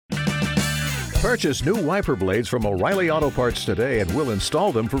Purchase new wiper blades from O'Reilly Auto Parts today and we'll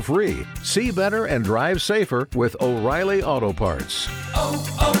install them for free. See better and drive safer with O'Reilly Auto Parts.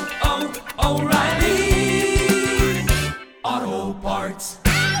 O'Reilly Auto Parts.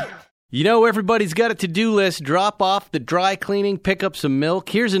 You know, everybody's got a to-do list. Drop off the dry cleaning, pick up some milk.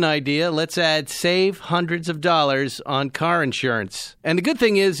 Here's an idea. Let's save hundreds of dollars on car insurance. And the good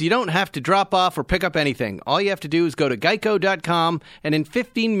thing is you don't have to drop off or pick up anything. All you have to do is go to geico.com, and in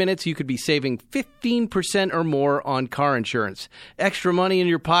 15 minutes you could be saving 15% or more on car insurance. Extra money in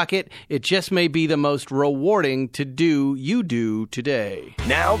your pocket. It just may be the most rewarding to-do you do today.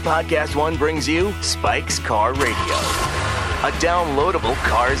 Now, Podcast One brings you Spike's Car Radio. A downloadable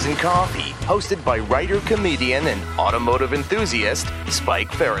cars and coffee, hosted by writer, comedian, and automotive enthusiast, Spike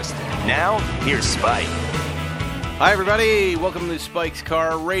Ferriston. Now, here's Spike. Hi, everybody. Welcome to Spike's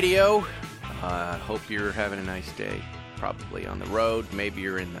Car Radio. Hope you're having a nice day. Probably on the road. Maybe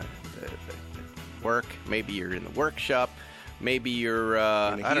you're in the work. Maybe you're in the workshop. Maybe you're,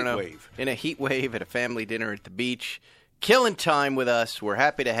 in a heat wave at a family dinner at the beach. Killing time with us. We're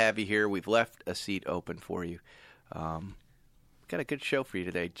happy to have you here. We've left a seat open for you. Got a good show for you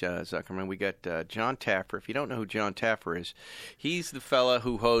today, Zuckerman. We got Jon Taffer. If you don't know who Jon Taffer is, he's the fella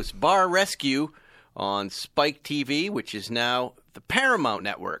who hosts Bar Rescue on Spike TV, which is now the Paramount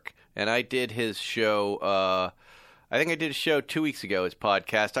Network. And I did his show, I think I did a show 2 weeks ago, his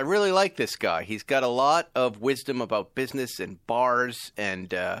podcast. I really like this guy. He's got a lot of wisdom about business and bars,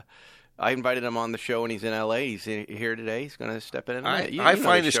 and I invited him on the show when he's in L.A. He's here today. He's going to step in. I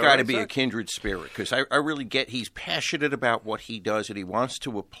find this guy to be a kindred spirit because I really get he's passionate about what he does and he wants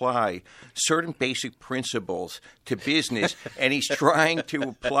to apply certain basic principles to business, and he's trying to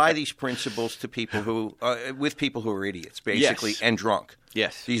apply these principles to people who with people who are idiots, basically, yes. And drunk.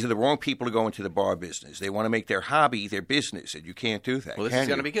 Yes. These are the wrong people to go into the bar business. They want to make their hobby their business, and you can't do that. Well, this is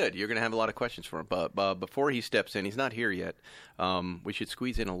going to be good. You're going to have a lot of questions for him. But before he steps in, he's not here yet. We should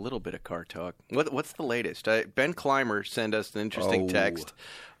squeeze in a little bit of car talk. What's the latest? Ben Clymer sent us an interesting text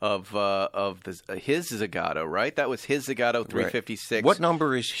of his Zagato, right? That was his Zagato 356. Right. What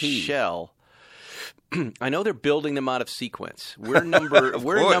number is he? Shell. I know they're building them out of sequence. We're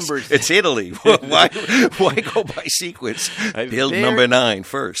numbers. It's Italy. Why go by sequence? Build number 9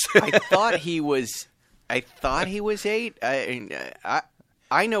 first. I thought he was 8.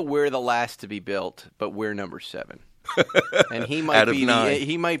 I know we're the last to be built, but we're number 7. And he might be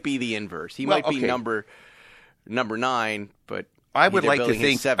he might be the inverse. He might be number 9, but I would like to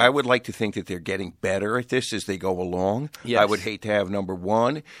think that they're getting better at this as they go along. Yes. I would hate to have number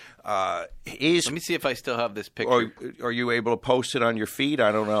 1. Let me see if I still have this picture. Or are you able to post it on your feed?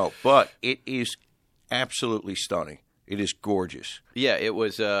 I don't know, but it is absolutely stunning. It is gorgeous. Yeah, it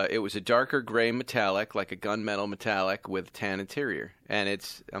was a darker gray metallic, like a gunmetal metallic with tan interior, and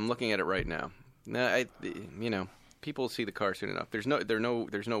I'm looking at it right now. People will see the car soon enough. There's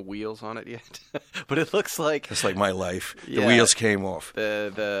no wheels on it yet, but it looks like it's like my life. The wheels came off.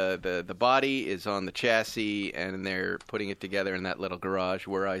 The body is on the chassis, and they're putting it together in that little garage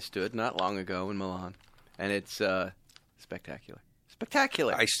where I stood not long ago in Milan, and it's spectacular.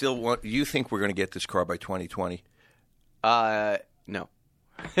 Spectacular. I still want. You think we're going to get this car by 2020? No.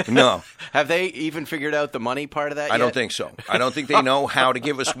 No. Have they even figured out the money part of that yet? I don't think so. I don't think they know how to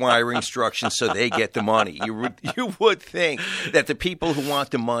give us wiring instructions so they get the money. You would think that the people who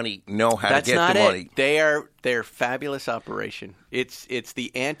want the money know how to get the money. They're fabulous operation. It's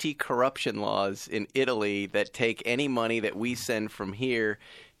the anti-corruption laws in Italy that take any money that we send from here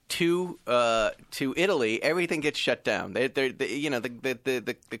to Italy. Everything gets shut down.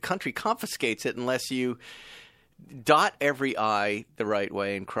 The country confiscates it unless you dot every I the right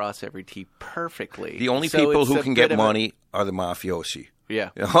way and cross every T perfectly. The only people who can get money are the mafiosi.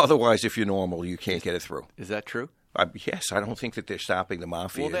 Yeah. Otherwise, if you're normal, you can't get it through. Is that true? Yes, I don't think that they're stopping the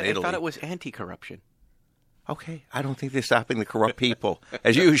mafia in Italy. I thought it was anti-corruption. Okay, I don't think they're stopping the corrupt people.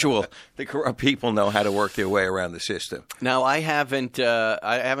 As usual, the corrupt people know how to work their way around the system. Now, I haven't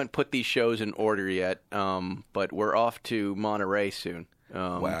put these shows in order yet, but we're off to Monterey soon.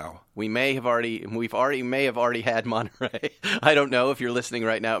 Wow. We may have already had Monterey. I don't know if you're listening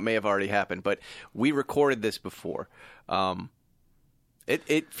right now. It may have already happened, but we recorded this before.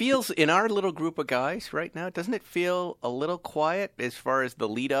 It feels in our little group of guys right now. Doesn't it feel a little quiet as far as the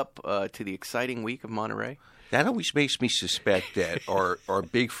lead up to the exciting week of Monterey? That always makes me suspect that our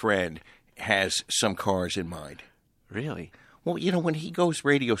big friend has some cars in mind. Really? Well, when he goes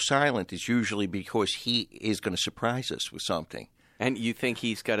radio silent, it's usually because he is going to surprise us with something. And you think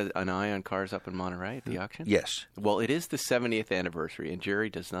he's got an eye on cars up in Monterey at the auction? Yes. Well, it is the 70th anniversary, and Jerry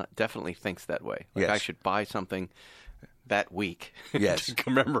definitely thinks that way. Like, yes. I should buy something that week Yes. to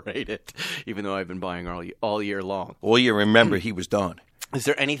commemorate it, even though I've been buying all year long. Well, you remember he was done. Is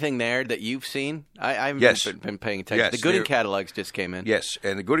there anything there that you've seen? I haven't been paying attention. Yes, the Gooden catalogs just came in. Yes,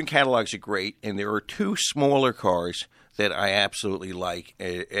 and the Gooden catalogs are great, and there are two smaller cars that I absolutely like,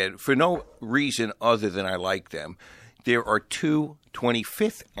 and for no reason other than I like them. There are two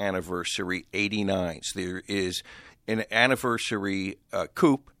 25th anniversary 89s. There is an anniversary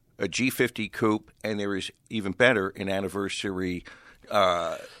coupe, a G50 coupe, and there is, even better, an anniversary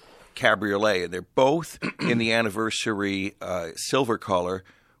cabriolet. And they're both in the anniversary silver color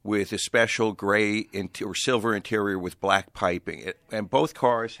with a special gray or silver interior with black piping. And both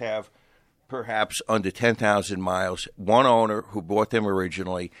cars have perhaps under 10,000 miles, one owner who bought them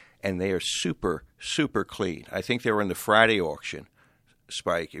originally, and they are super, super clean. I think they were in the Friday auction,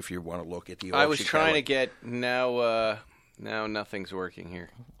 Spike, if you want to look at the auction. I was trying to get now nothing's working here.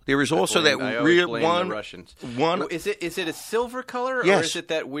 There is also that real one. The Russians. One. Is it a silver color Yes. or is it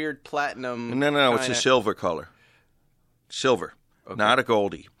that weird platinum? No, it's a silver color. Silver, Okay. not a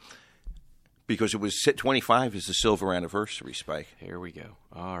goldie. Because it was 25 is the silver anniversary, Spike. Here we go.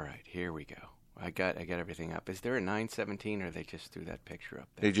 All right, here we go. I got everything up. Is there a 917 or they just threw that picture up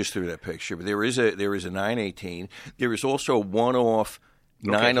there? They just threw that picture, but there is a 918. There is also a one-off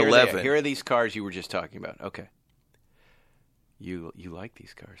 911. Here are these cars you were just talking about. Okay. You like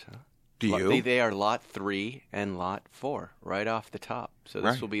these cars, huh? Do you? They are lot 3 and lot 4 right off the top. So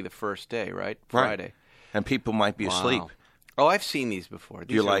this Right. will be the first day, right? Friday. And people might be asleep. Oh, I've seen these before.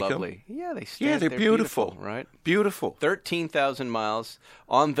 These You are like 'em? lovely. Yeah, they stand. Yeah, they're beautiful. right? Beautiful. 13,000 miles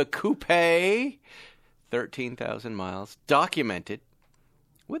on the coupe. 13,000 miles documented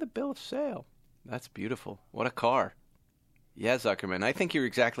with a bill of sale. That's beautiful. What a car. Yeah, Zuckerman, I think you're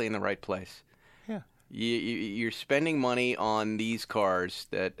exactly in the right place. Yeah. You're spending money on these cars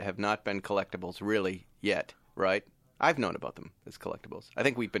that have not been collectibles really yet, right? I've known about them as collectibles. I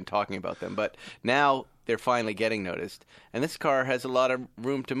think we've been talking about them, but now they're finally getting noticed. And this car has a lot of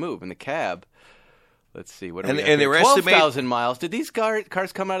room to move. And the cab, let's see, what are we at and here? they're 12,000 miles. Did these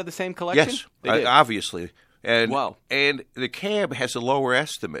cars come out of the same collection? Yes, They did. obviously. And, Wow. And the cab has a lower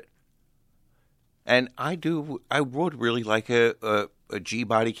estimate. And I would really like a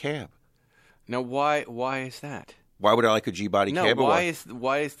G-body cab. Now, why is that? Why would I like a G-body No, cab?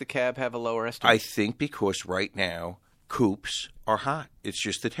 why does the cab have a lower estimate? I think because right now coupes are hot. It's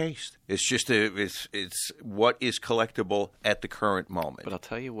just the taste. It's just it's what is collectible at the current moment. But I'll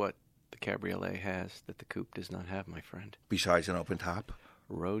tell you what the Cabriolet has that the coupe does not have, my friend. Besides an open top.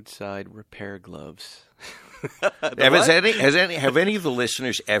 Roadside repair gloves. Have any of the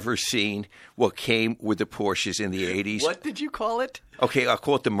listeners ever seen what came with the Porsches in the 80s? What did you call it? Okay, I'll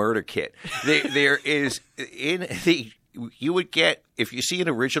call it the murder kit. There is you would get, if you see an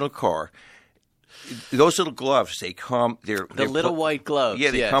original car, those little gloves, they come, they're little white gloves.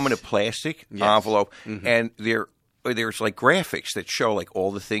 Yeah, they come in a plastic envelope, and there's like graphics that show like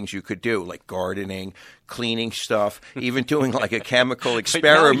all the things you could do, like gardening, cleaning stuff, even doing like a chemical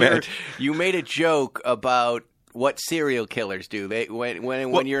experiment. You made a joke about what serial killers do.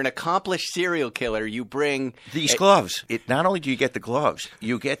 When you're an accomplished serial killer, you bring these gloves. Not only do you get the gloves,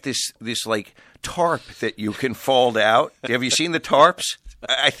 you get this like tarp that you can fold out. Have you seen the tarps?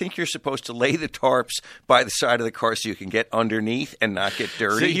 I think you're supposed to lay the tarps by the side of the car so you can get underneath and not get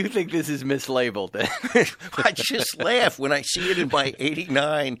dirty. So you think this is mislabeled then? I just laugh when I see it in my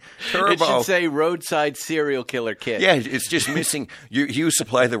 89 Turbo. It should say roadside serial killer kit. Yeah, it's just missing. You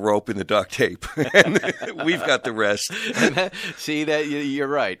supply the rope and the duct tape, and we've got the rest. See, that you're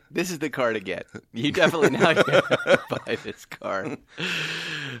right. This is the car to get. You definitely now buy this car.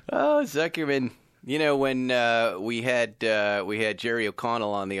 Oh, Zuckerman. You know, when we had Jerry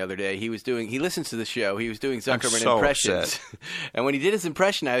O'Connell on the other day, he listens to the show. He was doing Zuckerman impressions, and when he did his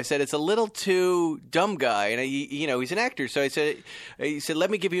impression, I said it's a little too dumb guy, and he's an actor. So he said, let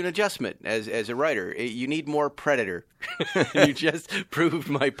me give you an adjustment as a writer. You need more Predator. You just proved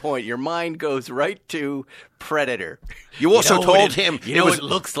my point. Your mind goes right to Predator. You also told him what it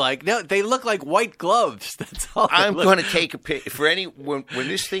looks like. No, they look like white gloves. That's all. I'm going to take a picture for when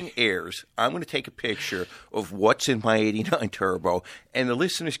this thing airs. I'm going to take a picture of what's in my 89 Turbo, and the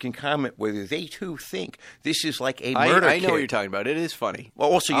listeners can comment whether they too think this is like a murder I know kit. what you're talking about. It is funny. Well,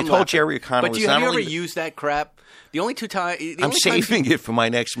 also, you told Jerry O'Connell. But have you ever used that crap? The only two times I'm saving it for my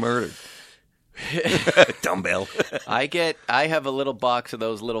next murder. Dumbbell. I have a little box of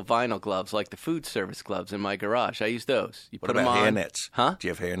those little vinyl gloves, like the food service gloves, in my garage. I use those. You put them on. Hair nets? Huh? Do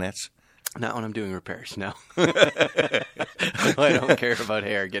you have hair nets? Not when I'm doing repairs. No. I don't care about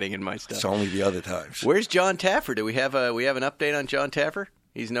hair getting in my stuff. It's only the other times. Where's Jon Taffer? Do we have an update on Jon Taffer?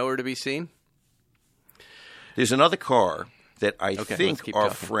 He's nowhere to be seen. There's another car that I let's think keep our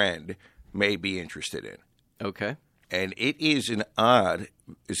talking. friend may be interested in. Okay. And it's an odd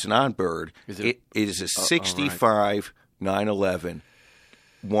bird. It is a 65 911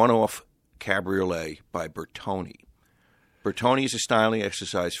 one-off cabriolet by Bertoni. Bertoni is a styling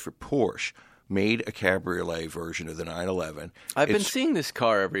exercise for Porsche. Made a cabriolet version of the 911. I've been seeing this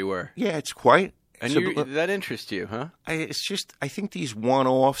car everywhere. Yeah, it's quite. And that interests you, huh? I think these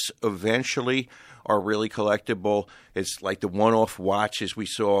one-offs eventually are really collectible. It's like the one-off watches we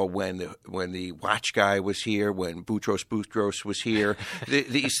saw when the watch guy was here, when Boutros was here.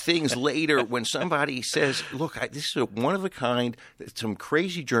 These things later, when somebody says, "Look, this is a one-of-a-kind," some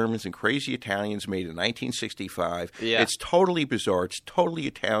crazy Germans and crazy Italians made in 1965. Yeah. It's totally bizarre. It's totally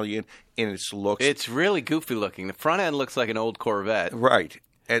Italian in its looks. It's really goofy looking. The front end looks like an old Corvette. Right.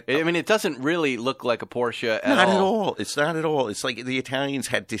 I mean, it doesn't really look like a Porsche at all. Not at all. It's not at all. It's like the Italians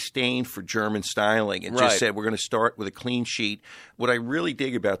had disdain for German styling and just said, we're going to start with a clean sheet. What I really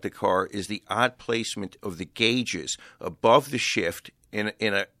dig about the car is the odd placement of the gauges above the shift in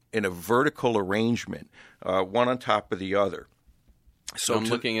a vertical arrangement, one on top of the other. So I'm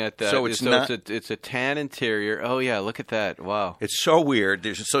looking at that. So it's a tan interior. Oh yeah, look at that! Wow, it's so weird.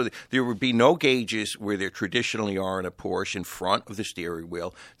 There would be no gauges where there traditionally are in a Porsche in front of the steering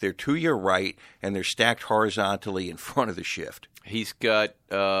wheel. They're to your right, and they're stacked horizontally in front of the shift. He's got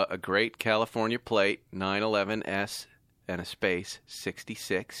a great California plate, 911S, and a space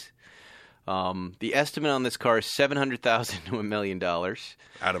 66. The estimate on this car is $700,000 to $1 million.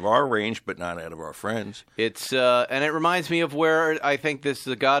 Out of our range, but not out of our friends. It's and it reminds me of where I think this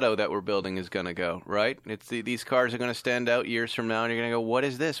Zagato that we're building is going to go. Right? These cars are going to stand out years from now, and you're going to go, "What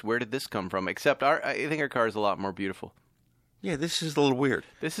is this? Where did this come from?" Except I think our car is a lot more beautiful. Yeah, this is a little weird.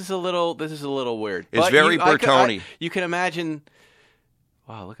 This is a little weird. It's very Bertoni. You can imagine.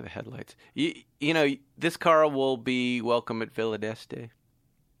 Wow, look at the headlights. You know, this car will be welcome at Villa d'Este.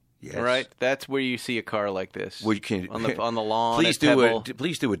 Yes. Right, that's where you see a car like this. Well, you can, on the lawn. Please do a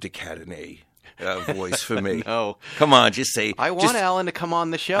Decatene voice for me. No, come on, just say. I want Alan to come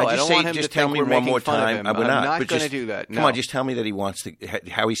on the show. I don't want him to tell think me we're one making more fun time. of him. I'm not going to do that. No. Come on, just tell me that he wants to.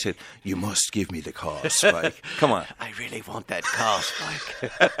 How he said, "You must give me the car, Spike." Come on. I really want that car,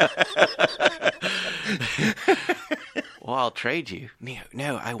 Spike. Well, I'll trade you.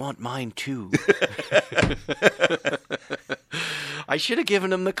 No, I want mine too. I should have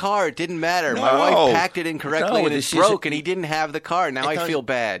given him the car. It didn't matter. My wife packed it incorrectly and it broke, and he didn't have the car. Now I feel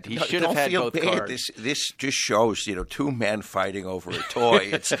bad. He should have had both cars. This just shows, two men fighting over a toy.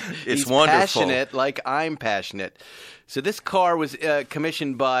 It's He's wonderful. Passionate, like I'm passionate. So this car was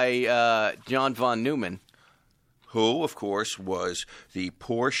commissioned by John von Neumann, who, of course, was the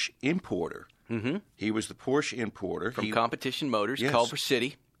Porsche importer. Mm-hmm. He was the Porsche importer. From Competition Motors, Culver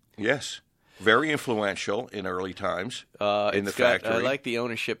City. Yes. Very influential in early times in the factory. I like the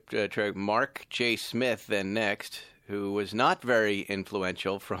ownership track. Mark J. Smith, then next, who was not very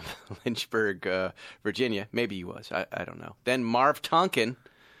influential from Lynchburg, Virginia. Maybe he was. I don't know. Then Marv Tonkin.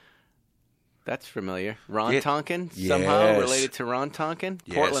 That's familiar. Ron Tonkin, somehow related to Ron Tonkin.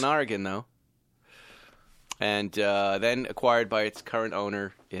 Yes. Portland, Oregon, though. And then acquired by its current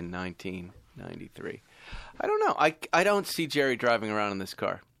owner in 1993. I don't know. I don't see Jerry driving around in this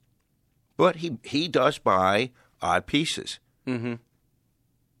car. But he does buy odd pieces. Mm-hmm.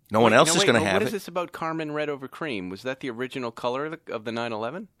 No one else is going to have it. What is this about Carmen Red over Cream? Was that the original color of the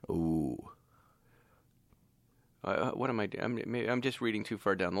 911? Ooh. What am I doing? I'm just reading too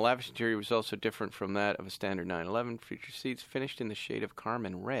far down. The lavish interior was also different from that of a standard 911. Feature seats finished in the shade of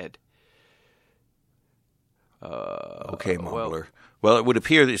Carmen Red. Okay, mumbler. Well, it would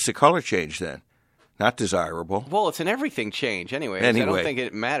appear that it's a color change then. Not desirable. Well, it's an everything change anyway. I don't think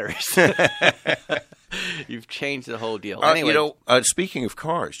it matters. You've changed the whole deal. Anyway. Speaking of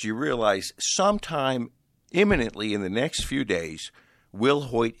cars, do you realize sometime imminently in the next few days, Will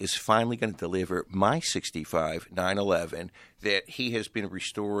Hoyt is finally going to deliver my 65 911 that he has been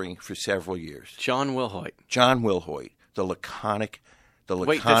restoring for several years. John Will Hoyt, the laconic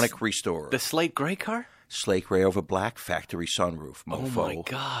restorer. The slate gray car? Slate gray over black, factory sunroof, mofo. Oh, my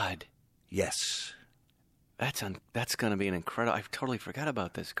God. Yes. That's going to be an incredible... I totally forgot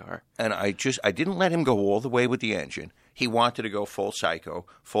about this car. And I didn't let him go all the way with the engine. He wanted to go full psycho,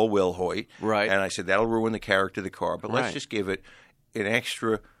 full Will Hoyt. Right. And I said, that'll ruin the character of the car, but let's just give it an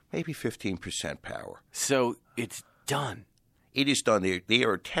extra, maybe 15% power. So it's done. It is done. They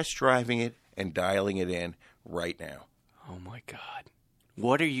are test driving it and dialing it in right now. Oh, my God.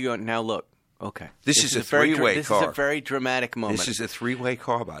 What are you... Now, look. Okay. This is a three-way car. This is a very dramatic moment. This is a three-way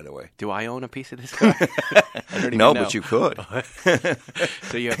car, by the way. Do I own a piece of this car? I don't even No, know. but you could.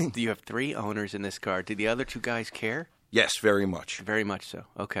 So you have 3 owners in this car. Did the other 2 guys care? Yes, very much. Very much so.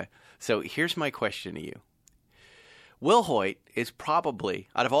 Okay. So here's my question to you. Will Hoyt is probably,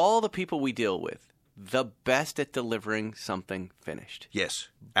 out of all the people we deal with, the best at delivering something finished. Yes,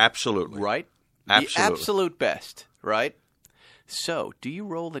 absolutely. Right? Absolutely. The absolute best, right? So, do you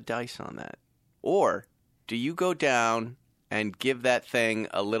roll the dice on that? Or do you go down and give that thing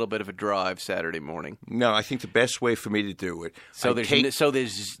a little bit of a drive Saturday morning? No, I think the best way for me to do it. So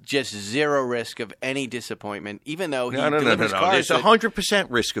there's just zero risk of any disappointment, even though he delivers No. cars. There's 100%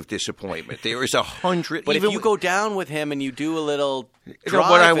 risk of disappointment. There is 100. But if you go down with him and you do a little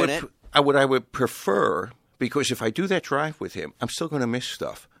drive what I would prefer, because if I do that drive with him, I'm still going to miss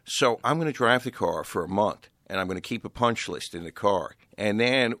stuff. So I'm going to drive the car for a month, and I'm going to keep a punch list in the car. And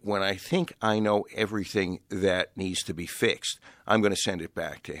then when I think I know everything that needs to be fixed, I'm going to send it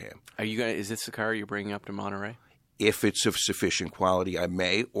back to him. Is this the car you're bringing up to Monterey? If it's of sufficient quality, I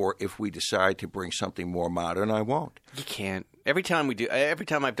may, or if we decide to bring something more modern, I won't. You can't. Every time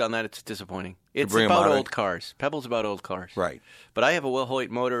I've done that, it's disappointing. It's bring about old cars. Pebble's about old cars. Right. But I have a Will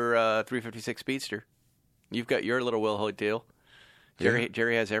Hoyt motor 356 Speedster. You've got your little Will Hoyt deal.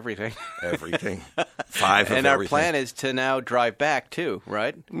 Jerry has everything. Everything. 5 of everything. And our plan is to now drive back too,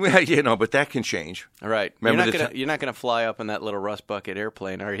 right? Well, but that can change. All right. Remember you're not gonna fly up in that little rust bucket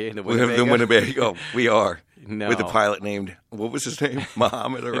airplane, are you? The Winnebago. We are. No. With a pilot named, what was his name?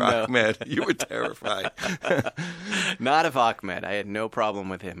 Muhammad or Ahmed. You were terrified. Not of Ahmed. I had no problem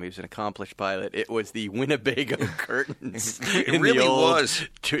with him. He was an accomplished pilot. It was the Winnebago curtains in really the old was.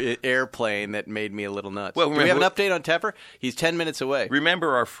 Airplane that made me a little nuts. Well, do we have an update on Taffer? He's 10 minutes away.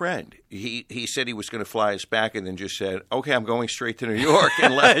 Remember our friend. He said he was going to fly us back and then just said, okay, I'm going straight to New York.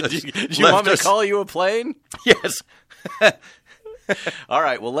 And left us. Do you want me to call you a plane? Yes. All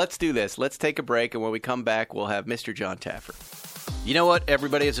right, well, let's do this. Let's take a break, and when we come back, we'll have Mr. Jon Taffer. You know what?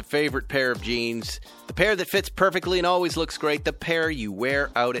 Everybody has a favorite pair of jeans. The pair that fits perfectly and always looks great. The pair you wear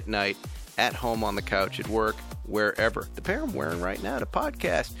out at night, at home, on the couch, at work, wherever. The pair I'm wearing right now to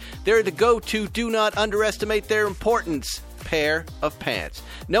podcast. They're the go-to. Do not underestimate their importance. Pair of pants.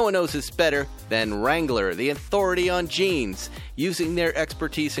 No one knows this better than Wrangler, the authority on jeans, using their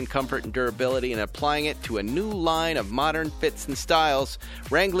expertise in comfort and durability and applying it to a new line of modern fits and styles.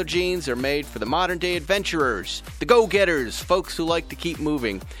 Wrangler jeans are made for the modern-day adventurers, the go-getters, folks who like to keep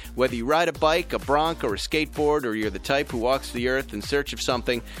moving. Whether you ride a bike, a bronc, or a skateboard, or you're the type who walks the earth in search of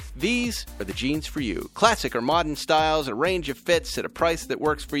something, these are the jeans for you. Classic or modern styles, a range of fits at a price that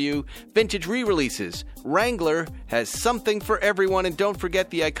works for you. Vintage re-releases. Wrangler has something for everyone, and don't forget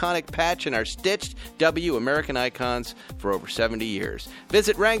the iconic patch and our stitched W American icons for over 70 years.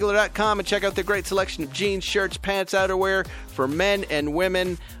 Visit Wrangler.com and check out their great selection of jeans, shirts, pants, outerwear for men and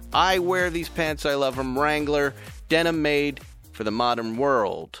women. I wear these pants. I love them. Wrangler, denim made for the modern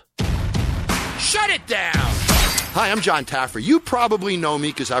world. Shut it down! Hi, I'm Jon Taffer. You probably know me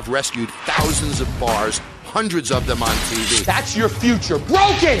because I've rescued thousands of bars, hundreds of them on TV. That's your future.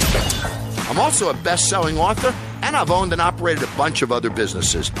 Broken! I'm also a best-selling author, and I've owned and operated a bunch of other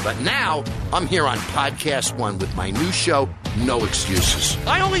businesses. But now, I'm here on Podcast One with my new show, No Excuses.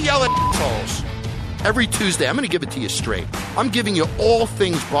 I only yell at assholes. Every Tuesday, I'm going to give it to you straight. I'm giving you all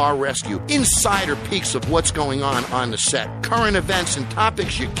things bar rescue, insider peeks of what's going on the set, current events and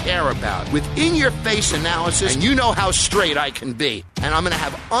topics you care about, with in-your-face analysis, and you know how straight I can be. And I'm going to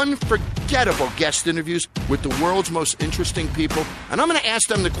have unforgettable guest interviews with the world's most interesting people, and I'm going to ask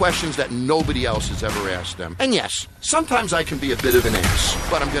them the questions that nobody else has ever asked them. And yes, sometimes I can be a bit of an ass,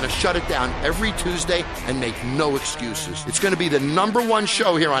 but I'm going to shut it down every Tuesday and make no excuses. It's going to be the #1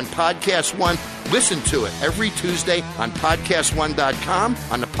 show here on Podcast One. Listen to it every Tuesday on PodcastOne.com,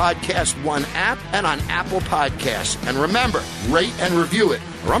 on the Podcast One app, and on Apple Podcasts. And remember, rate and review it,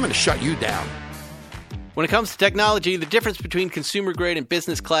 or I'm going to shut you down. When it comes to technology, the difference between consumer-grade and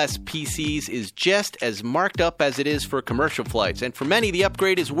business-class PCs is just as marked up as it is for commercial flights, and for many, the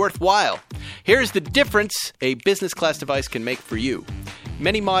upgrade is worthwhile. Here's the difference a business-class device can make for you.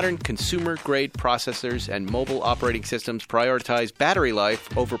 Many modern consumer-grade processors and mobile operating systems prioritize battery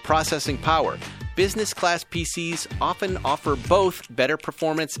life over processing power. Business-class PCs often offer both better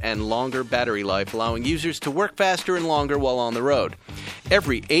performance and longer battery life, allowing users to work faster and longer while on the road.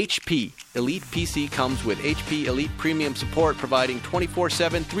 Every HP Elite PC comes with HP Elite Premium support, providing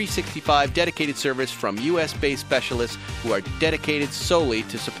 24/7, 365 dedicated service from US-based specialists who are dedicated solely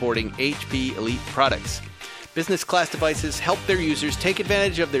to supporting HP Elite products. Business class devices help their users take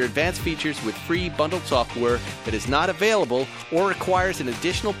advantage of their advanced features with free bundled software that is not available or requires an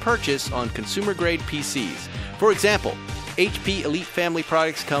additional purchase on consumer-grade PCs. For example, HP Elite family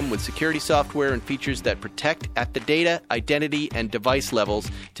products come with security software and features that protect at the data, identity, and device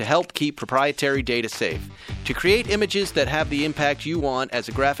levels to help keep proprietary data safe. To create images that have the impact you want as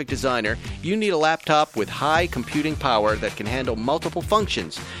a graphic designer, you need a laptop with high computing power that can handle multiple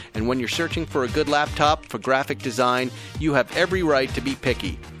functions. And when you're searching for a good laptop for graphic design, you have every right to be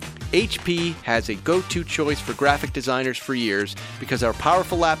picky. HP has a go-to choice for graphic designers for years because our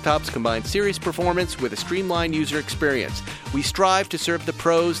powerful laptops combine serious performance with a streamlined user experience. We strive to serve the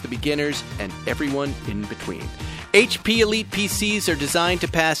pros, the beginners, and everyone in between. HP Elite PCs are designed to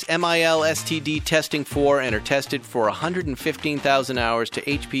pass MIL-STD testing for and are tested for 115,000 hours to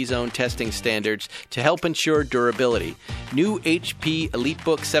HP's own testing standards to help ensure durability. New HP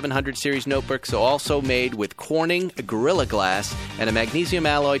EliteBook 700 series notebooks are also made with Corning Gorilla Glass and a magnesium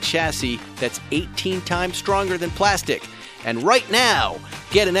alloy chassis that's 18 times stronger than plastic. And right now,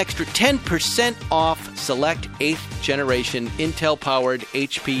 get an extra 10% off select 8th generation Intel-powered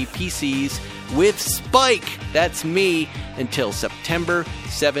HP PCs with Spike. That's me until September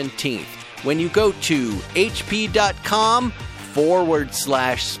 17th. When you go to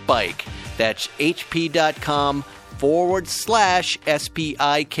hp.com/Spike. That's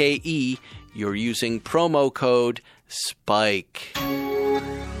hp.com/SPIKE. You're using promo code SPIKE.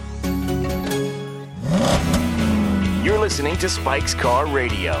 You're listening to Spike's Car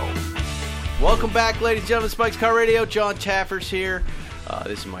Radio. Welcome back, ladies and gentlemen. Spike's Car Radio. Jon Taffer's here.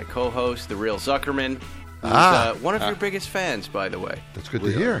 This is my co-host, the real Zuckerman, who's one of your biggest fans, by the way. That's good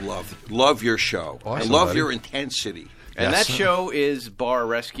to hear. Love your show. Awesome, I love buddy. your intensity. And Yes. that show is Bar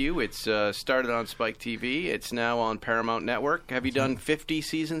Rescue. It's started on Spike TV. It's now on Paramount Network. Have you done 50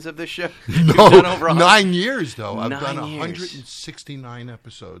 seasons of this show? You've done over 100. 9 years, though. I've 9 done years. 169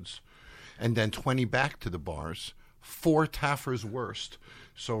 episodes, and then 20 back to the bars, 4 Taffer's Worst.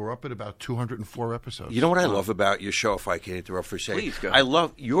 So we're up at about 204 episodes. You know what I love about your show, if I can interrupt for a second? Please go. I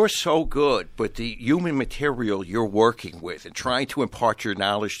love, you're so good, but the human material you're working with and trying to impart your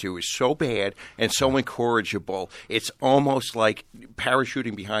knowledge to is so bad and so incorrigible. It's almost like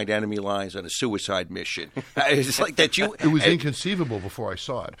parachuting behind enemy lines on a suicide mission. It's like that you... It was inconceivable before I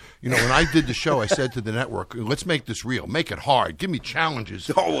saw it. You know, when I did the show, I said to the network, let's make this real. Make it hard. Give me challenges.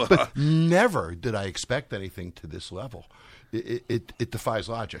 But never did I expect anything to this level. It defies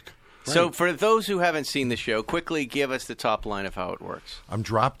logic. So for those who haven't seen the show, quickly give us the top line of how it works. I'm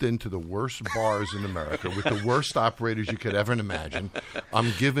dropped into the worst bars in America with the worst operators you could ever imagine.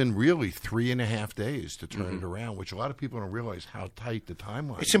 I'm given really 3.5 days to turn it around, which a lot of people don't realize how tight the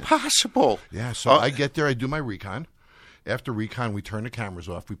timeline is. It's impossible. Yeah, so I get there, I do my recon. After recon, we turn the cameras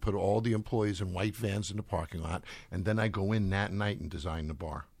off. We put all the employees in white vans in the parking lot, and then I go in that night and design the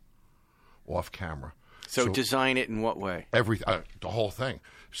bar off camera. So design it in what way? The whole thing.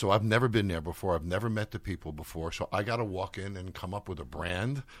 So I've never been there before. I've never met the people before. So I got to walk in and come up with a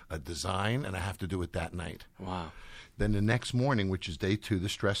brand, a design, and I have to do it that night. Wow. Then the next morning, which is day 2, the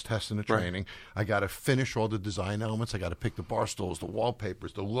stress test and the training, I got to finish all the design elements. I got to pick the bar stools, the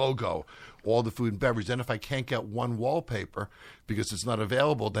wallpapers, the logo, all the food and beverage. Then if I can't get one wallpaper because it's not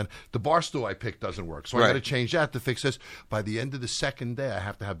available, then the bar stool I picked doesn't work. So I got to change that to fix this. By the end of the second day, I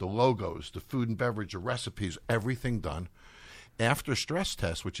have to have the logos, the food and beverage, the recipes, everything done. After stress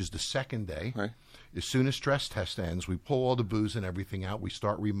test, which is the second day, as soon as stress test ends, we pull all the booze and everything out. We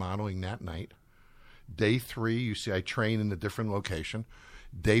start remodeling that night. Day 3, you see I train in a different location.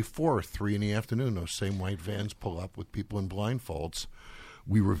 Day 4, 3 in the afternoon, those same white vans pull up with people in blindfolds.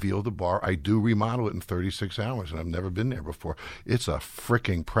 We reveal the bar. I do remodel it in 36 hours, and I've never been there before. It's a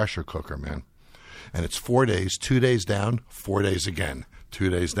freaking pressure cooker, man. And it's 4 days, 2 days down, 4 days again. 2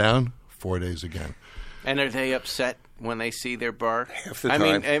 days down, 4 days again. And are they upset when they see their bar? Half the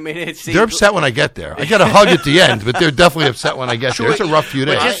time. I mean, it seems They're upset when I get there. I get a hug at the end, but they're definitely upset when I get there. It's a rough few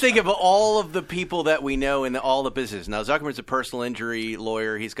days. But just think of all of the people that we know in all the business. Now, Zuckerman's a personal injury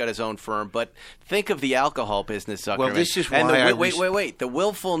lawyer. He's got his own firm. But think of the alcohol business, Zuckerman. Well, this is why and wait. The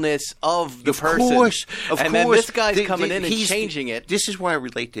willfulness of the person. Of course. Then this guy's coming in and changing it. This is why I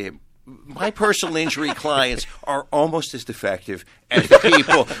relate to him. My personal injury clients are almost as defective as the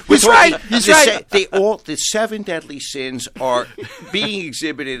people. He's right. He's right. The 7 deadly sins are being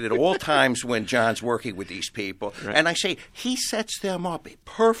exhibited at all times when John's working with these people. Right. And I say, he sets them up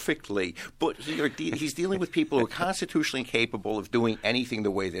perfectly, but he's dealing with people who are constitutionally incapable of doing anything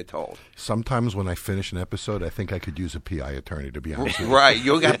the way they're told. Sometimes when I finish an episode, I think I could use a PI attorney, to be honest with you. Right.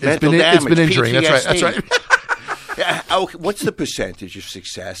 You got mental damage. It's been injuring. PTSD. That's right. What's the percentage of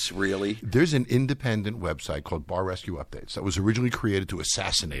success, really? There's an independent website called Bar Rescue Updates that was originally created to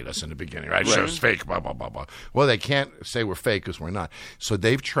assassinate us in the beginning. Right? Sure, it's fake, blah, blah, blah, blah. Well, they can't say we're fake because we're not. So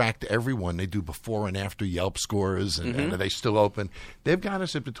they've tracked everyone. They do before and after Yelp scores, and are they still open? They've got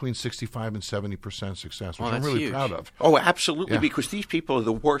us at between 65 and 70% success, which I'm really proud of. Oh, absolutely, because these people are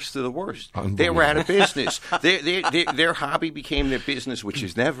the worst of the worst. They were out of business. Their hobby became their business, which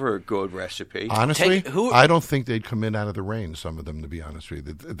is never a good recipe. Honestly, I don't think they'd come in out of the rain, some of them, to be honest with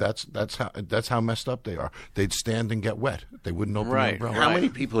you. That's how messed up they are. They'd stand and get wet. They wouldn't open the umbrella. How many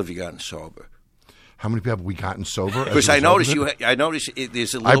people have you gotten sober? How many people have we gotten sober? Because I noticed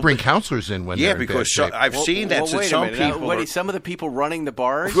there's a little. I bring counselors in when they're because I've seen that some people. Some of the people running the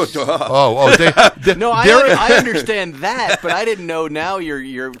bars. No, I understand that, but I didn't know. Now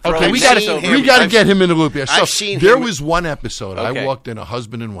you're okay. We got to get him in the loop here. So I've seen there was one episode. Okay. I walked in, a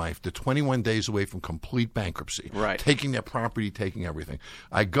husband and wife. They're 21 days away from complete bankruptcy. Right, taking their property, taking everything.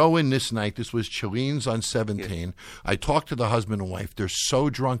 I go in this night. This was Chileans on 17. Yeah. I talk to the husband and wife. They're so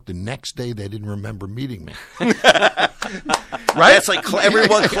drunk. The next day, they didn't remember meeting me. Right? That's like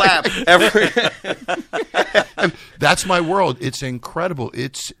everyone clap. That's my world. It's incredible.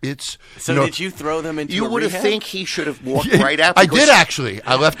 It's. So did you throw them into? You would have think he should have walked right out. I did actually.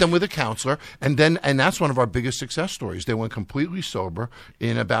 I left them with a counselor, and that's one of our biggest success stories. They went completely sober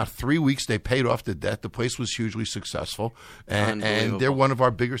in about 3 weeks. They paid off the debt. The place was hugely successful, and they're one of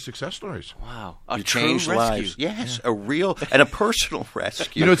our bigger success stories. Wow, you changed lives. Yes, a real and a personal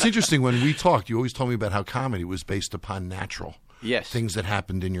rescue. You know, it's interesting when we talked. You always told me about how comedy was based upon natural things that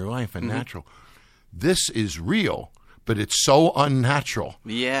happened in your life and natural. This is real, but it's so unnatural.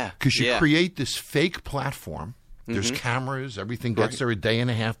 Yeah. Because you create this fake platform. There's cameras. Everything gets there a day and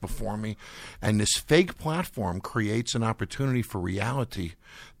a half before me. And this fake platform creates an opportunity for reality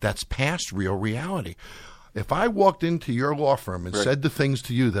that's past real reality. If I walked into your law firm and said the things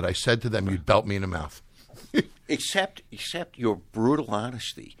to you that I said to them, you'd belt me in the mouth. Except your brutal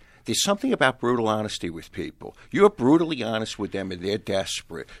honesty. There's something about brutal honesty with people. You're brutally honest with them and they're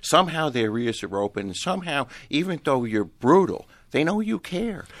desperate. Somehow their ears are open, and somehow, even though you're brutal, they know you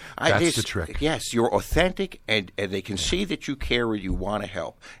care. That's the trick. Yes, you're authentic, and they can see that you care and you want to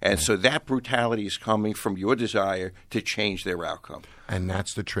help. And so that brutality is coming from your desire to change their outcome. And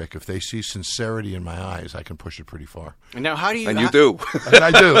that's the trick. If they see sincerity in my eyes, I can push it pretty far. Now, how do you? And you do. And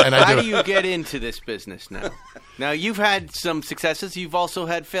I do. How do you get into this business now? Now, you've had some successes. You've also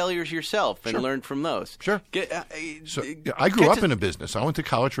had failures yourself and learned from those. Sure. I grew up in a business. I went to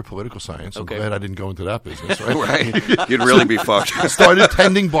college for political science. I'm glad I didn't go into that business. Right? You'd really be fucked. I started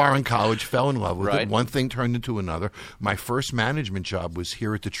tending bar in college, fell in love with it. One thing turned into another. My first management job was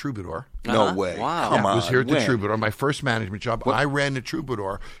here at the Troubadour. No way. Wow. Come on. I was here at the Troubadour. My first management job. I ran the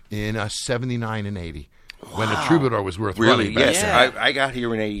Troubadour in 79 and 80. When the Troubadour was worth running. Yes. Yeah. I got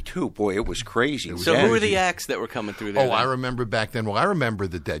here in 82. Boy, it was crazy. So who were the acts that were coming through there? I remember back then. Well, I remember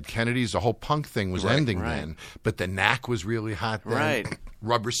the Dead Kennedys. The whole punk thing was ending then. But the Knack was really hot then. Right.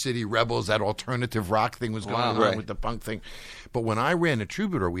 Rubber City Rebels, that alternative rock thing was going on with the punk thing. But when I ran the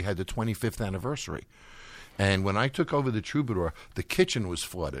Troubadour, we had the 25th anniversary. And when I took over the Troubadour, the kitchen was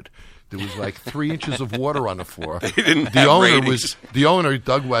flooded. There was like 3 inches of water on the floor. The owner,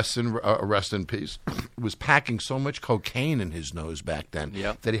 Doug Weston, rest in peace, was packing so much cocaine in his nose back then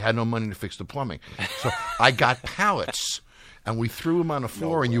that he had no money to fix the plumbing. So I got pallets, and we threw them on the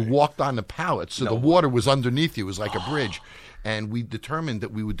floor, and you walked on the pallets. So the water was underneath you. It was like a bridge. And we determined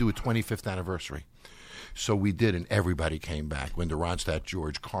that we would do a 25th anniversary. So we did, and everybody came back. Linda Ronstadt,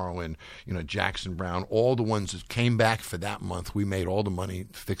 George Carlin, Jackson Brown, all the ones that came back for that month. We made all the money,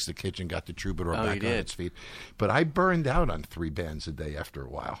 fixed the kitchen, got the Troubadour back on its feet. But I burned out on 3 bands a day after a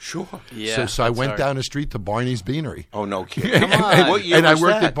while. Sure. Yeah, so I went down the street to Barney's Beanery. Oh, no kidding. Come on. What year and I was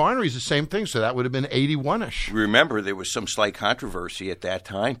worked that? at Barney's, the same thing. So that would have been 81-ish. Remember, there was some slight controversy at that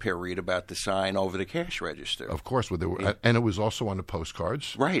time period about the sign over the cash register. Of course. And it was also on the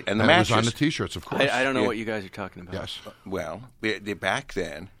postcards. Right. And it matches. was on the T-shirts, of course. I don't know what you guys are talking about. Yes. Well, back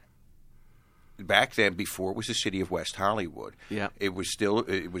then, before it was the city of West Hollywood, it was still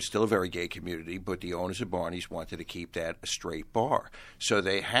a very gay community, but the owners of Barney's wanted to keep that a straight bar. So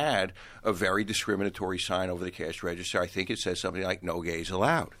they had a very discriminatory sign over the cash register. I think it says something like "No gays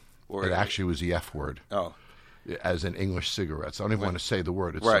allowed." Or it actually was the F word. Oh. As in English cigarettes. I don't even want to say the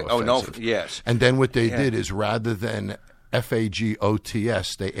word. It's right. so offensive. Yes. And then what they did is rather than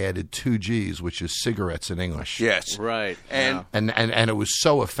Fagots, they added 2 G's, which is cigarettes in English. Yes. Right. And it was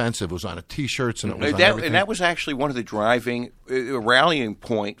so offensive. It was on T-shirts and it was on everything. And that was actually one of the driving rallying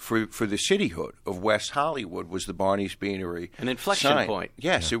point for the cityhood of West Hollywood was the Barney's Beanery. An inflection sign. point.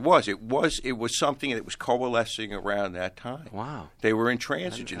 Yes, it was. It was something that was coalescing around that time. Wow. They were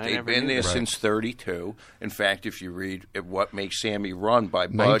intransigent. They've been there since 1932. In fact, if you read What Makes Sammy Run by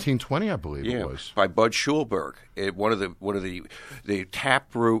Bud, 1920, I believe it was, by Bud Schulberg, one of the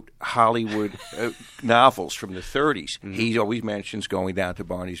taproot Hollywood novels from the 30s. Mm-hmm. He always mentions going down to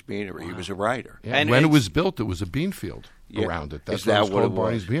Barney's Beanery. Wow. He was a writer. Yeah. And when it was built, it was a bean field around it. That's why it was called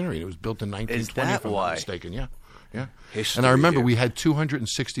Barney's Beanery. It was built in 1920, if I'm not mistaken. Yeah. History, and I remember we had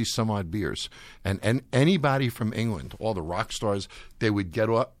 260 some odd beers, and anybody from England, all the rock stars, they would get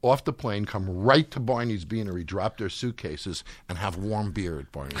off the plane, come right to Barney's Beanery, drop their suitcases, and have warm beer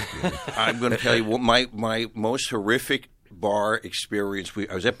at Barney's Beanery. I'm going to tell you what my most horrific bar experience.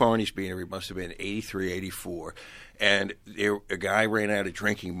 I was at Barney's Beanery, must have been 83, 84. And a guy ran out of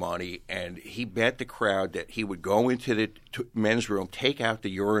drinking money, and he bet the crowd that he would go into the men's room, take out the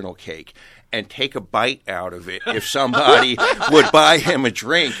urinal cake, and take a bite out of it if somebody would buy him a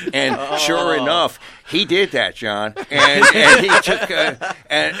drink. And sure enough, he did that, John. And he took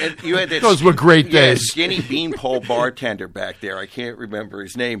and you had that. Those were great days. Skinny beanpole bartender back there. I can't remember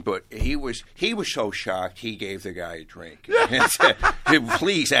his name, but he was so shocked he gave the guy a drink. And said,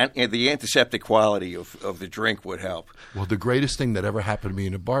 please, and the antiseptic quality of the drink would help. Well, the greatest thing that ever happened to me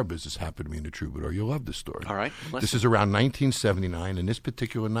in the bar business happened to me in the Troubadour. You'll love this story. All right. This is around 1979, and this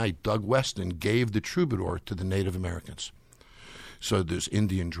particular night, Doug Weston gave the Troubadour to the Native Americans. So there's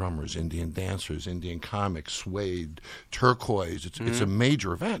Indian drummers, Indian dancers, Indian comics, suede, turquoise. It's a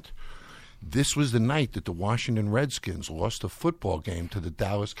major event. This was the night that the Washington Redskins lost a football game to the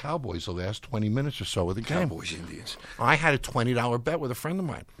Dallas Cowboys the last 20 minutes or so of the game. Cowboys, Indians. I had a $20 bet with a friend of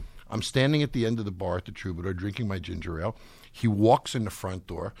mine. I'm standing at the end of the bar at the Troubadour drinking my ginger ale. He walks in the front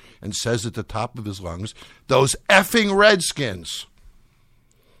door and says at the top of his lungs, "Those effing Redskins."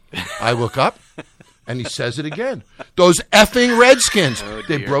 I look up, and he says it again. "Those effing Redskins." Oh,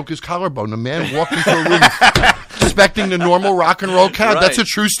 they broke his collarbone. The man walked into a room expecting the normal rock and roll count. Right. That's a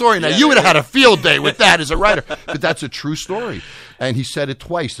true story. Now, you would have had a field day with that as a writer, but that's a true story. And he said it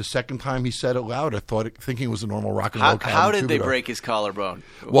twice. The second time he said it loud, thinking it was a normal rock and roll count. How did they break his collarbone?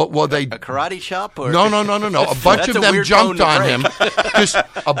 Well, they a karate chop? Or? No. A bunch of them jumped on him.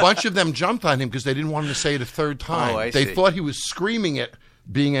 A bunch of them jumped on him because they didn't want him to say it a third time. Oh, they thought he was screaming it,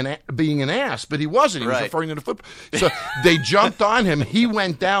 being an ass, but he wasn't. He was referring to the football. So they jumped on him. He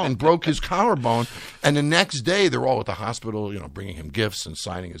went down, broke his collarbone, and the next day they're all at the hospital, bringing him gifts and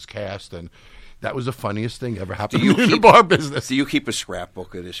signing his cast. And that was the funniest thing ever happened in the bar business. Do you keep a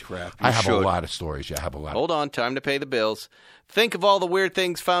scrapbook of this crap? I have a lot of stories. Yeah, I have a lot. Hold on, time to pay the bills. Think of all the weird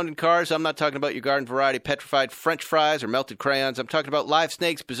things found in cars. I'm not talking about your garden variety petrified French fries or melted crayons. I'm talking about live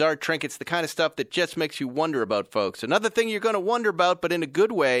snakes, bizarre trinkets, the kind of stuff that just makes you wonder about, folks. Another thing you're going to wonder about, but in a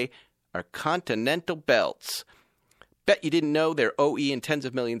good way, are continental belts. Bet you didn't know they're OE in tens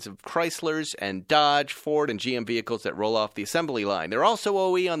of millions of Chryslers and Dodge, Ford, and GM vehicles that roll off the assembly line. They're also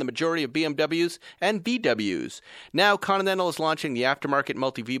OE on the majority of BMWs and VWs. Now, Continental is launching the aftermarket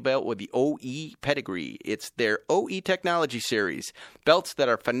multi-V belt with the OE pedigree. It's their OE technology series. Belts that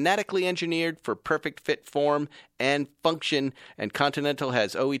are phonetically engineered for perfect fit, form, and function. And Continental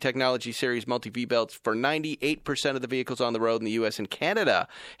has OE technology series multi-V belts for 98% of the vehicles on the road in the U.S. and Canada.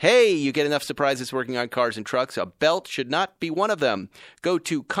 Hey, you get enough surprises working on cars and trucks. A belt should not be one of them. Go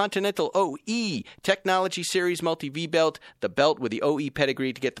to Continental OE Technology Series Multi-V Belt, the belt with the OE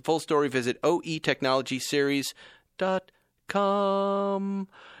pedigree. To get the full story, visit oetechnologyseries.com.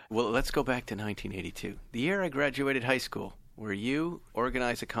 Well, let's go back to 1982, the year I graduated high school, where you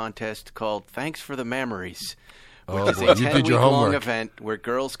organized a contest called Thanks for the Memories, which is a 10-week-long event where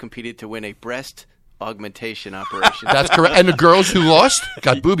girls competed to win a breast augmentation operation. That's correct. And the girls who lost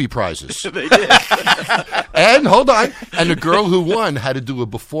got booby prizes. They did. And, hold on, and the girl who won had to do a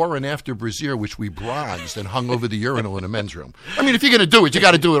before and after brassiere, which we bronzed and hung over the urinal in the men's room. I mean, if you're going to do it, you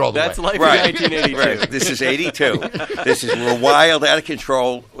got to do it all the That's way. That's life in 1982. Right. This is 82. We're wild, out of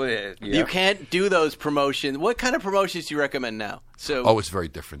control. Yeah. You can't do those promotions. What kind of promotions do you recommend now? It's very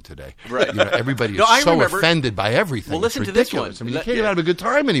different today. Right. Everybody is so offended by everything. Well, listen to this one. I mean, you can't have a good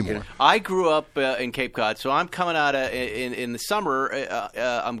time anymore. I grew up in Cape Cod, so I'm coming out in the summer.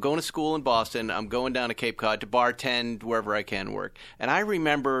 I'm going to school in Boston. I'm going down to Cape Cod to bartend wherever I can work. And I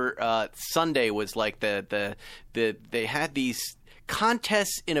remember Sunday was like they had these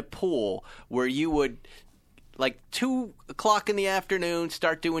contests in a pool where you would, like 2 o'clock in the afternoon,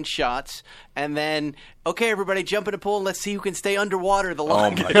 start doing shots, and then, okay, everybody jump in the pool and let's see who can stay underwater the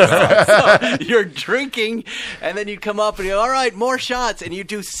longest. Oh, my God. So you're drinking, and then you come up and you go, all right, more shots, and you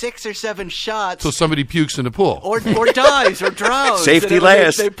do 6 or 7 shots. So somebody pukes in the pool. Or dies or drowns. Safety and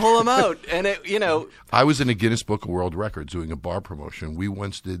last. They pull them out, and I was in a Guinness Book of World Records doing a bar promotion. We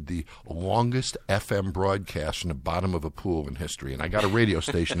once did the longest FM broadcast from the bottom of a pool in history, and I got a radio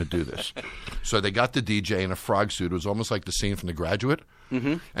station to do this. So they got the DJ in a frog suit. It was almost like the scene from The Graduate.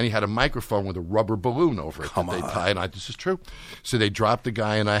 Mm-hmm. And he had a microphone with a rubber balloon over it that they tied. And this is true. So they dropped the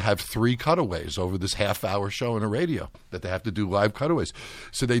guy, and I have 3 cutaways over this half-hour show on the radio that they have to do live cutaways.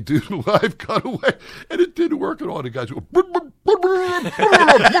 So they do the live cutaway, and it didn't work at all. The guys go,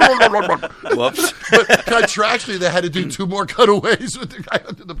 Whoops. but contractually, they had to do 2 more cutaways with the guy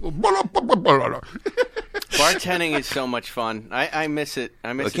under the pool. Bartending is so much fun. I miss it.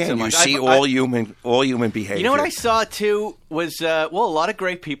 I miss it so much. You see all human behavior. You know what I saw too was a lot of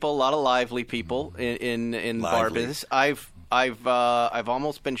great people, a lot of lively people in the bar business. I've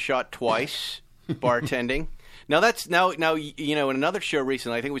almost been shot twice bartending. Now in another show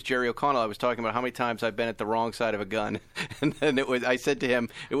recently, I think it was Jerry O'Connell, I was talking about how many times I've been at the wrong side of a gun, and then I said to him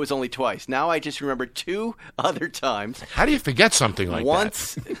it was only twice. Now I just remember 2 other times. How do you forget something like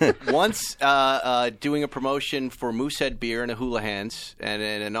that? Once doing a promotion for Moosehead Beer and a Hula Hands, and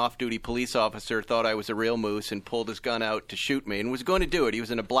an off-duty police officer thought I was a real moose and pulled his gun out to shoot me and was going to do it. He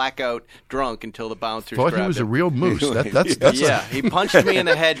was in a blackout drunk until the bouncers Thought grabbed he was him. a real moose. That's He punched me in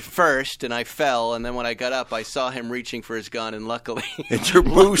the head first, and I fell, and then when I got up, I saw him reaching for his gun, and luckily... It's your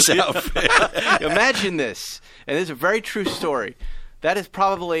moose outfit. Imagine this, and this is a very true story. That is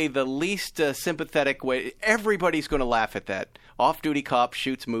probably the least sympathetic way. Everybody's going to laugh at that. Off-duty cop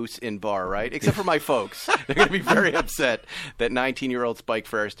shoots moose in bar, right? Except for my folks. They're going to be very upset that 19-year-old Spike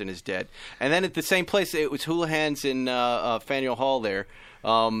Ferriston is dead. And then at the same place, it was Hula Hands in Faneuil Hall there.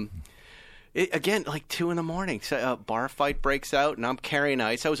 Again, like 2 in the morning, so a bar fight breaks out, and I'm carrying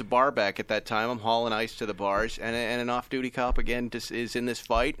ice. I was a bar back at that time. I'm hauling ice to the bars, and an off-duty cop again just is in this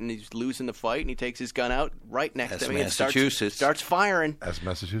fight, and he's losing the fight, and he takes his gun out right next to me and starts firing. That's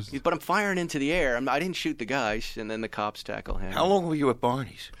Massachusetts. But I'm firing into the air. I didn't shoot the guys, and then the cops tackle him. How long were you at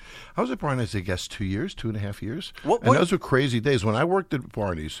Barney's? I was at Barney's, I guess, 2 years, 2.5 years. What? And those were crazy days. When I worked at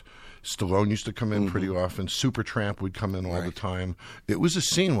Barney's, Stallone used to come in pretty often. Supertramp would come in all the time. It was a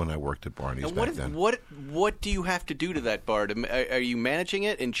scene when I worked at Barney's back then. What do you have to do to that bar? Are you managing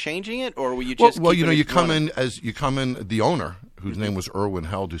it and changing it, or were you just you come in the owner, whose name was Irwin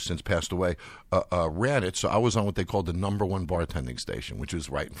Held, who since passed away, ran it. So I was on what they called the #1 bartending station, which was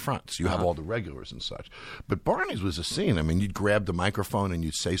right in front. So you have all the regulars and such. But Barney's was a scene. I mean, you'd grab the microphone and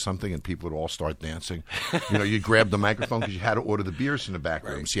you'd say something, and people would all start dancing. You'd grab the microphone because you had to order the beers in the back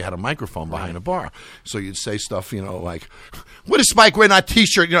room. So you had a microphone behind the bar. So you'd say stuff, like, "What is Spike wearing that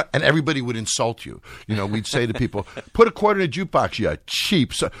T-shirt?" And everybody would insult you. We'd say to people, "Put a quarter in a jukebox, you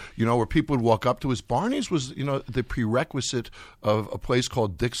cheap." So, where people would walk up to us. Barney's was, the prerequisite of a place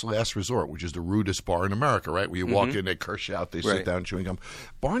called Dick's Last Resort, which is the rudest bar in America, right? Where you walk in, they curse you out, they sit down chewing gum.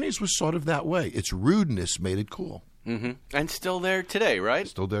 Barney's was sort of that way. Its rudeness made it cool. Mm-hmm. And still there today, right?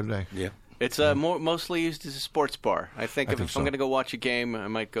 Still there today. Yeah. It's mostly used as a sports bar. I think if I'm going to go watch a game, I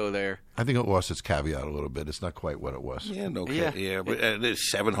might go there. I think it lost its caveat a little bit. It's not quite what it was. Yeah, but there's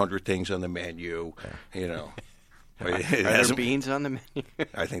 700 things on the menu, Are there beans on the menu?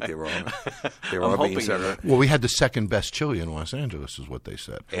 I think they were on. There are beans on it. Well, we had the second best chili in Los Angeles, is what they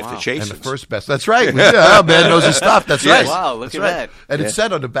said. After Chase's. And the first best. That's right. Man knows his stuff. That's right. Wow, look at that. And it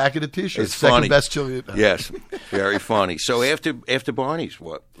said on the back of the T-shirt, It's second funny. best chili. Yes, very funny. So after Barney's,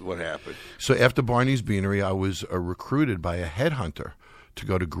 what happened? So after Barney's Beanery, I was recruited by a headhunter to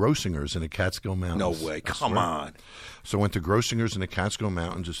go to Grossinger's in the Catskill Mountains. No way. Come on. So I went to Grossinger's in the Catskill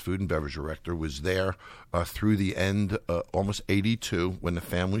Mountains as food and beverage director, was there through the end, almost 82, when the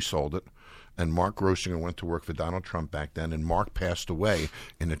family sold it. And Mark Grossinger went to work for Donald Trump back then, and Mark passed away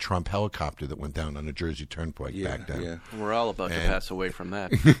in a Trump helicopter that went down on the Jersey Turnpike back then. Yeah. We're all about to pass away from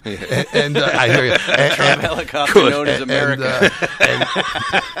that. and I hear you. Trump helicopter known as America.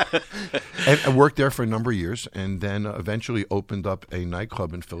 And I worked there for a number of years, and then eventually opened up a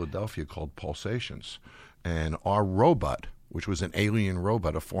nightclub in Philadelphia called Pulsations. And our robot, which was an alien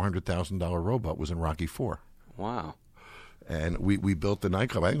robot, a $400,000 robot, was in Rocky IV. Wow. And we built the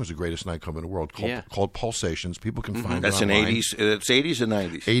nightclub. I think it was the greatest nightclub in the world called Pulsations. People can find That's it online. in 80s. It's 80s and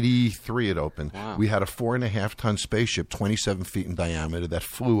 90s. 83 it opened. Wow. We had a 4.5-ton spaceship, 27 feet in diameter, that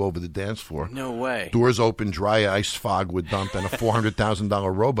flew over the dance floor. No way. Doors open, dry ice, fog would dump, and a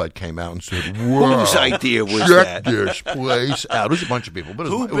 $400,000 robot came out and said, "Whoa, Whose idea was check that? this place out." It was a bunch of people, but it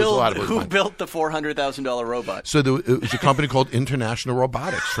was a lot of Who built the $400,000 robot? So it was a company called International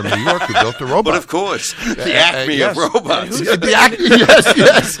Robotics from New York who built the robot. But of course, the acme yes. of robots.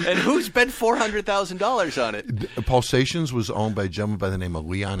 Yes. And who spent $400,000 on it? Pulsations was owned by a gentleman by the name of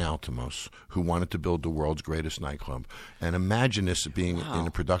Leon Altimos, who wanted to build the world's greatest nightclub. And imagine this being in the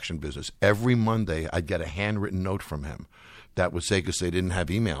production business. Every Monday, I'd get a handwritten note from him that would say, because they didn't have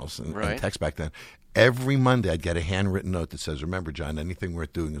emails and text back then. Every Monday, I'd get a handwritten note that says, "Remember, John, anything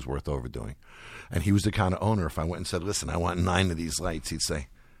worth doing is worth overdoing." And he was the kind of owner, if I went and said, "Listen, I want 9 of these lights," he'd say,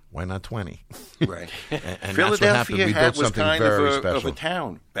 "Why not 20?" Right. And Philadelphia we built was something kind very of special. a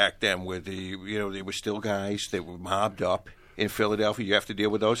town back then where there were still guys that were mobbed up. In Philadelphia, you have to deal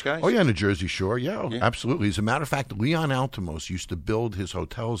with those guys? Oh, yeah, in the Jersey Shore. Yeah, absolutely. As a matter of fact, Leon Altimos used to build his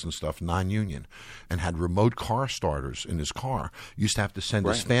hotels and stuff non-union and had remote car starters in his car. Used to have to send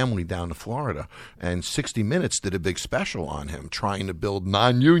his family down to Florida. And 60 Minutes did a big special on him trying to build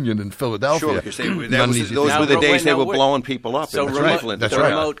non-union in Philadelphia. Sure, because those were the days they were blowing people up. So in Cleveland. That's the right.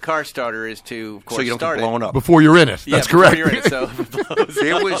 remote car starter is to, of course, so you don't start get blown up. Before you're in it. That's correct. You're in it, so if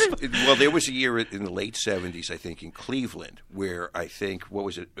it blows there was a year in the late 70s, I think, in Cleveland, where I think, what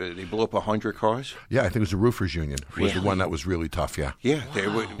was it? They blew up 100 cars? Yeah, I think it was the Roofers Union. Was the one that was really tough, yeah. Yeah, they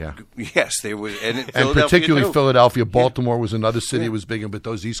were. Yeah. Yes, they were. And particularly too. Philadelphia. Baltimore was another city that was big, but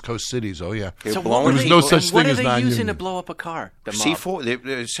those East Coast cities, oh, yeah. They were So blowing what There was were no they- such what thing are as they non-union. using to blow up a car? The mob.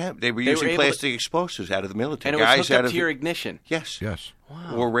 C4. They were using able to- plastic explosives out of the military. And it was Guys hooked out up of to your ignition. Yes. Yes.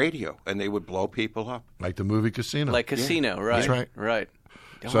 Or radio, and they would blow people up. Like the movie Casino. Like Casino, right? That's right. Right.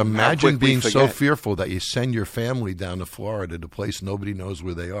 So imagine quick we being so forget. fearful that you send your family down to Florida to a place nobody knows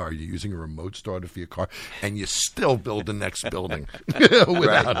where they are. You're using a remote starter for your car, and you still build the next building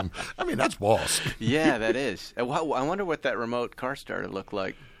without them. I mean, that's balls. Yeah, that is. I wonder what that remote car starter looked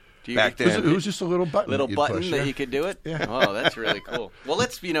like. Do you Back then. It was just a little button. little that you'd button push, that yeah. you could do it? Yeah. Oh, that's really cool. Well,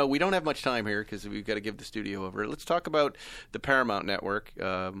 we don't have much time here because we've got to give the studio over. Let's talk about the Paramount Network.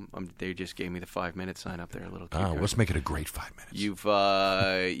 They just gave me the 5-minute sign up there, a little cute. Let's make it a great 5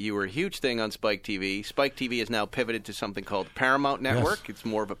 minutes. You were a huge thing on Spike TV. Spike TV has now pivoted to something called Paramount Network. Yes. It's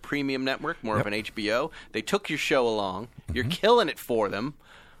more of a premium network, more of an HBO. They took your show along. You're killing it for them.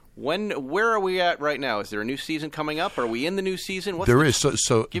 Where are we at right now? Is there a new season coming up? Are we in the new season? There is.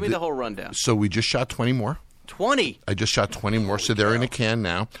 So Give me the whole rundown. So we just shot 20 more. 20. I just shot 20 more, so they're in a can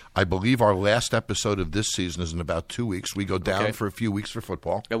now. I believe our last episode of this season is in about 2 weeks. We go down for a few weeks for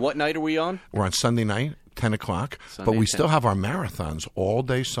football. And what night are we on? We're on Sunday night, 10 o'clock. Sunday But we 10. still have our marathons all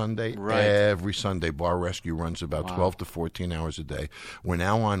day Sunday, Right. every Sunday. Bar Rescue runs about 12 to 14 hours a day. We're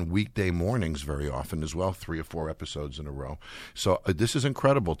now on weekday mornings very often as well, 3 or 4 episodes in a row. So this is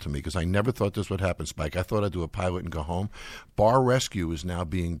incredible to me because I never thought this would happen, Spike. I thought I'd do a pilot and go home. Bar Rescue is now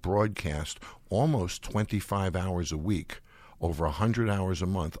being broadcast almost 25 hours a week. Over 100 hours a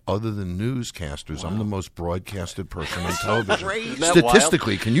month. Other than newscasters, I'm the most broadcasted person on television. Isn't that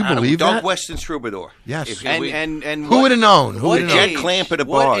Statistically, can you believe Doug that? Weston's Troubadour. Yes. If And Who what- would have known? Who What would have known? Jet Clamp at a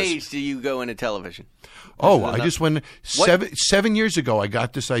What bars. age do you go into television? Oh, I just went What- 7 years ago. I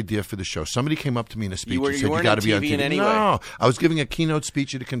got this idea for the show. Somebody came up to me in a speech You and said, "You weren't got on to be on TV TV." in any way? No, I was giving a keynote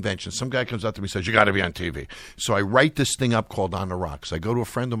speech at a convention. Some guy comes up to me and says, "You got to be on TV." So I write this thing up called On the Rocks. I go to a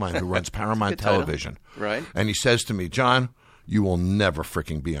friend of mine who runs Paramount title. Television, Right. And he says to me, "John, you will never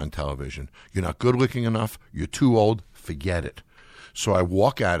freaking be on television. You're not good looking enough. You're too old. Forget it." So I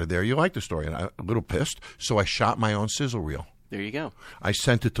walk out of there. You like the story, and I'm a little pissed. So I shot my own sizzle reel. There you go. I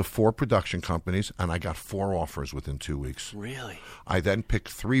sent it to 4 production companies, and I got 4 offers within 2 weeks. Really? I then picked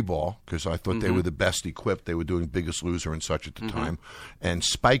 3 Ball because I thought they were the best equipped. They were doing Biggest Loser and such at the time. And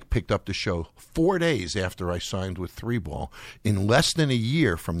Spike picked up the show 4 days after I signed with 3 Ball. In less than a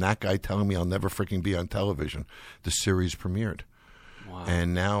year from that guy telling me I'll never freaking be on television, the series premiered. Wow.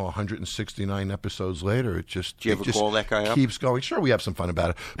 And now 169 episodes later, it just Do you ever call that guy up? keeps going. Sure, we have some fun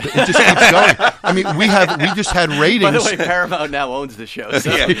about it, but it just keeps going. I mean, we just had ratings. By the way, Paramount now owns the show,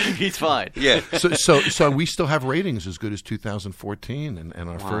 so Yeah. he's fine. Yeah. So we still have ratings as good as 2014 and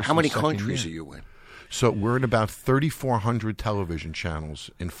our first. How many and second countries year. are you in? So we're in about 3,400 television channels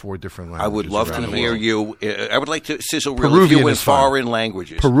in 4 different languages. I would love to around the hear world. you. I would like to sizzle reel Peruvian you in is fun. foreign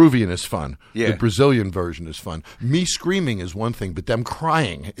languages. Peruvian is fun. Yeah. The Brazilian version is fun. Me screaming is one thing, but them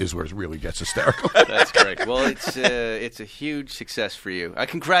crying is where it really gets hysterical. That's great. Well, it's a huge success for you. I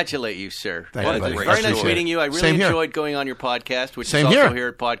congratulate you, sir. Thank you, buddy. Very I nice appreciate meeting it. you. I really Same here. enjoyed going on your podcast, which Same is also here. here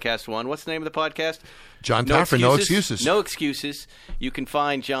at Podcast One. What's the name of the podcast? Jon Taffer, No Excuses. No Excuses. You can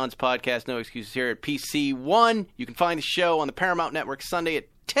find John's podcast, No Excuses, here at PC1. You can find the show on the Paramount Network Sunday at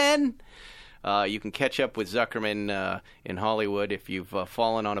 10. You can catch up with Zuckerman in Hollywood if you've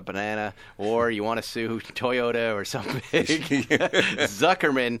fallen on a banana or you want to sue Toyota or something.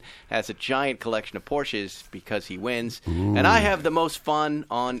 Zuckerman has a giant collection of Porsches because he wins. Ooh. And I have the most fun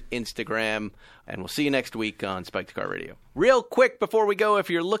on Instagram. And we'll see you next week on Spiked Car Radio. Real quick before we go, if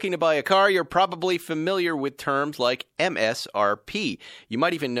you're looking to buy a car, you're probably familiar with terms like MSRP. You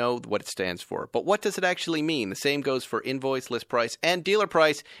might even know what it stands for. But what does it actually mean? The same goes for invoice, list price, and dealer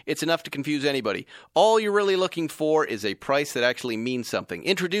price. It's enough to confuse anybody. All you're really looking for is a price that actually means something.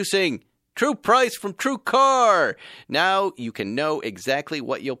 Introducing True Price from True Car. Now you can know exactly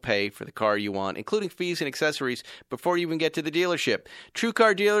what you'll pay for the car you want, including fees and accessories, before you even get to the dealership. True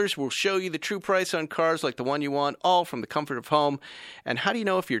Car dealers will show you the true price on cars like the one you want, all from the comfort of home. And how do you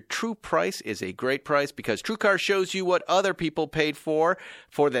know if your true price is a great price? Because True Car shows you what other people paid for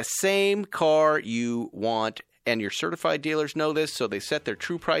the same car you want. And your certified dealers know this, so they set their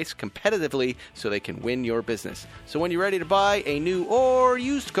true price competitively so they can win your business. So when you're ready to buy a new or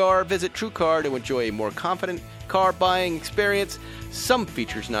used car, visit True Car to enjoy a more confident car buying experience. Some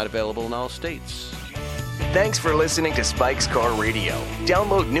features not available in all states. Thanks for listening to Spike's Car Radio.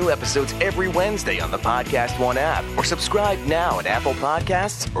 Download new episodes every Wednesday on the Podcast One app or subscribe now at Apple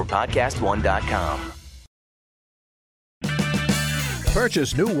Podcasts or PodcastOne.com.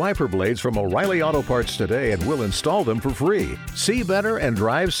 Purchase new wiper blades from O'Reilly Auto Parts today and we'll install them for free. See better and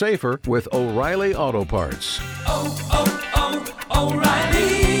drive safer with O'Reilly Auto Parts.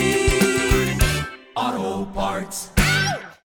 O'Reilly Auto Parts.